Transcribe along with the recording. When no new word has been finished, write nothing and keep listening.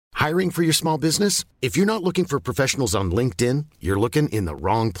Hiring for your small business? If you're not looking for professionals on LinkedIn, you're looking in the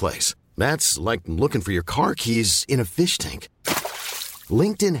wrong place. That's like looking for your car keys in a fish tank.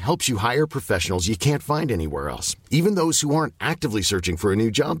 LinkedIn helps you hire professionals you can't find anywhere else, even those who aren't actively searching for a new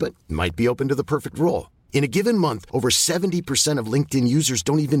job but might be open to the perfect role. In a given month, over 70% of LinkedIn users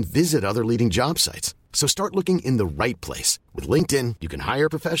don't even visit other leading job sites. So start looking in the right place. With LinkedIn, you can hire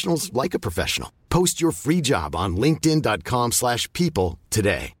professionals like a professional. Post your free job on linkedin.com/people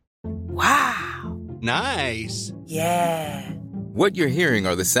today. Wow. Nice. Yeah. What you're hearing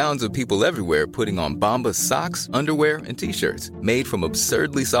are the sounds of people everywhere putting on Bombas socks, underwear, and T-shirts made from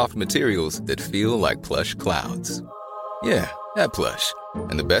absurdly soft materials that feel like plush clouds. Yeah, that plush.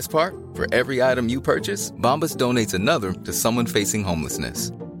 And the best part? For every item you purchase, Bombas donates another to someone facing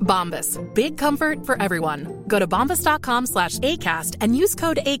homelessness. Bombas. Big comfort for everyone. Go to bombas.com/ACAST and use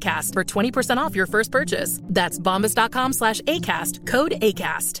code ACAST for 20% off your first purchase. That's bombas.com/ACAST. Code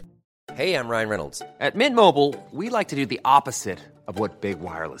ACAST. Hey, I'm Ryan Reynolds. At Mint Mobile, we like to do the opposite of what Big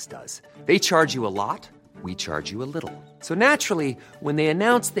Wireless does. They charge you a lot, we charge you a little. So naturally, when they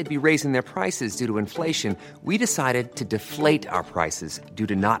announced they'd be raising their prices due to inflation, we decided to deflate our prices due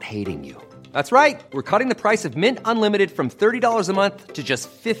to not hating you. That's right. We're cutting the price of Mint Unlimited from $30 a month to just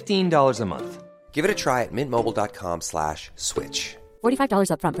 $15 a month. Give it a try at mintmobile.com/switch. $45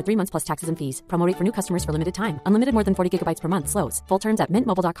 up front for 3 months plus taxes and fees. Promo rate for new customers for limited time. Unlimited more than 40 gigabytes per month. Slows full terms at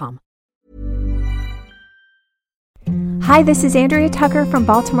mintmobile.com. Hi, this is Andrea Tucker from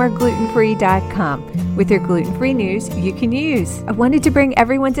BaltimoreGlutenFree.com with your gluten-free news you can use. I wanted to bring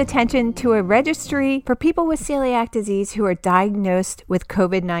everyone's attention to a registry for people with celiac disease who are diagnosed with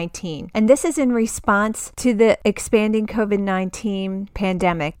COVID-19. And this is in response to the expanding COVID-19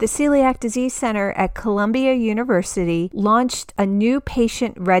 pandemic. The Celiac Disease Center at Columbia University launched a new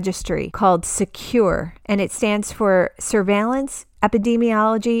patient registry called SECURE, and it stands for Surveillance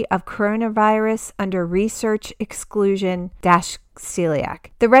Epidemiology of Coronavirus under Research Exclusion -Celiac.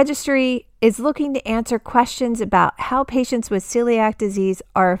 The registry is looking to answer questions about how patients with celiac disease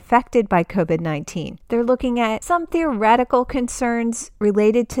are affected by COVID-19. They're looking at some theoretical concerns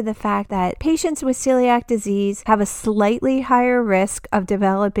related to the fact that patients with celiac disease have a slightly higher risk of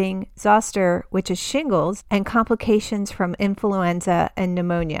developing zoster, which is shingles, and complications from influenza and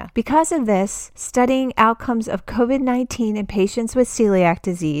pneumonia. Because of this, studying outcomes of COVID-19 in patients with celiac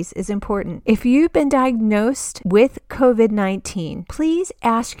disease is important. If you've been diagnosed with COVID-19, please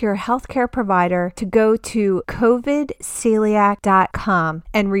ask your healthcare provider to go to covidceliac.com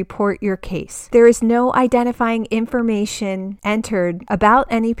and report your case. There is no identifying information entered about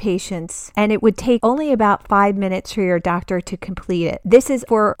any patients, and it would take only about 5 minutes for your doctor to complete it. This is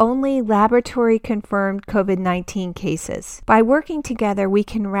for only laboratory confirmed COVID-19 cases. By working together, we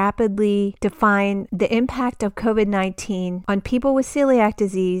can rapidly define the impact of COVID-19 on people with celiac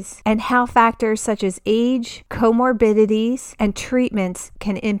disease and how factors such as age, comorbidities, and treatments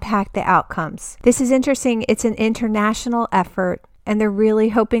can impact the outcomes. This is interesting. It's an international effort, and they're really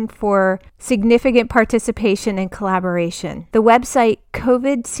hoping for significant participation and collaboration. The website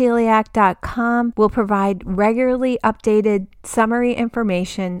covidceliac.com will provide regularly updated summary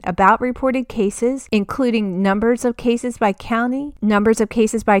information about reported cases, including numbers of cases by county, numbers of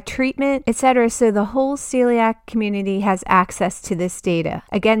cases by treatment, etc. So the whole celiac community has access to this data.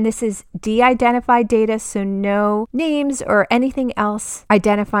 Again, this is de-identified data, so no names or anything else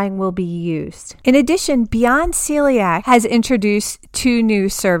identifying will be used. In addition, Beyond Celiac has introduced 2 new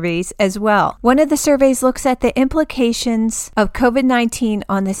surveys as well. One of the surveys looks at the implications of COVID-19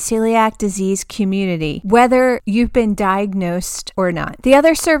 on the celiac disease community, whether you've been diagnosed or not. The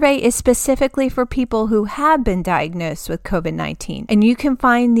other survey is specifically for people who have been diagnosed with COVID-19, and you can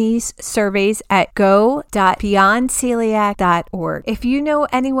find these surveys at go.beyondceliac.org. If you know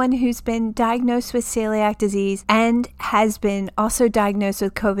anyone who's been diagnosed with celiac disease and has been also diagnosed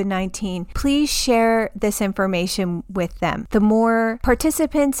with COVID-19, please share this information with them. The more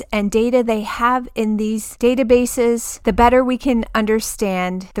participants and data they have in these databases, the better we can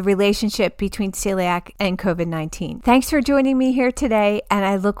understand the relationship between celiac and COVID-19. Thanks for joining me here today, and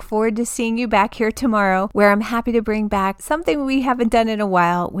I look forward to seeing you back here tomorrow, where I'm happy to bring back something we haven't done in a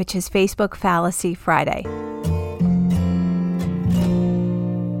while, which is Facebook Fallacy Friday.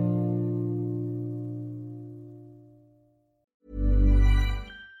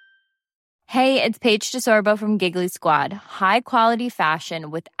 Hey, it's Paige DeSorbo from Giggly Squad. High quality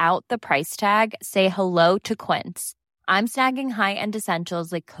fashion without the price tag. Say hello to Quince. I'm snagging high-end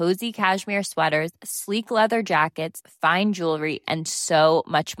essentials like cozy cashmere sweaters, sleek leather jackets, fine jewelry, and so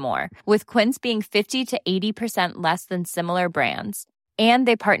much more. With Quince being 50 to 80% less than similar brands. And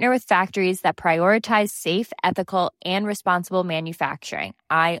they partner with factories that prioritize safe, ethical, and responsible manufacturing.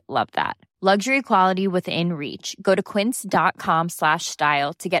 I love that. Luxury quality within reach. Go to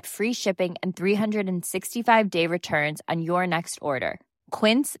quince.com/style to get free shipping and 365-day returns on your next order.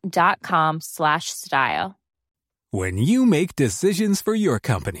 Quince.com/style. When you make decisions for your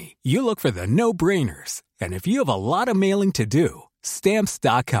company, you look for the no-brainers. And if you have a lot of mailing to do,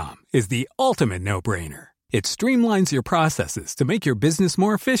 Stamps.com is the ultimate no-brainer. It streamlines your processes to make your business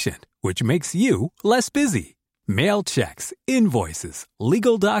more efficient, which makes you less busy. Mail checks, invoices,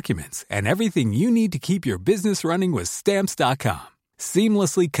 legal documents, and everything you need to keep your business running with Stamps.com.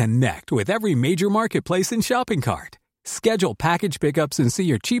 Seamlessly connect with every major marketplace and shopping cart. Schedule package pickups and see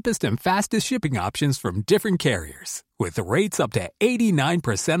your cheapest and fastest shipping options from different carriers, with rates up to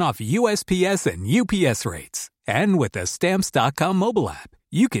 89% off USPS and UPS rates. And with the Stamps.com mobile app,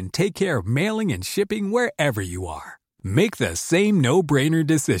 you can take care of mailing and shipping wherever you are. Make the same no-brainer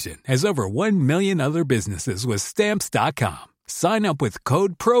decision as over 1 million other businesses with Stamps.com. Sign up with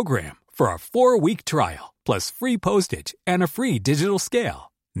code PROGRAM for a 4-week trial, plus free postage and a free digital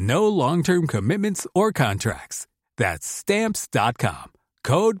scale. No long-term commitments or contracts. That's Stamps.com.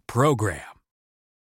 Code PROGRAM.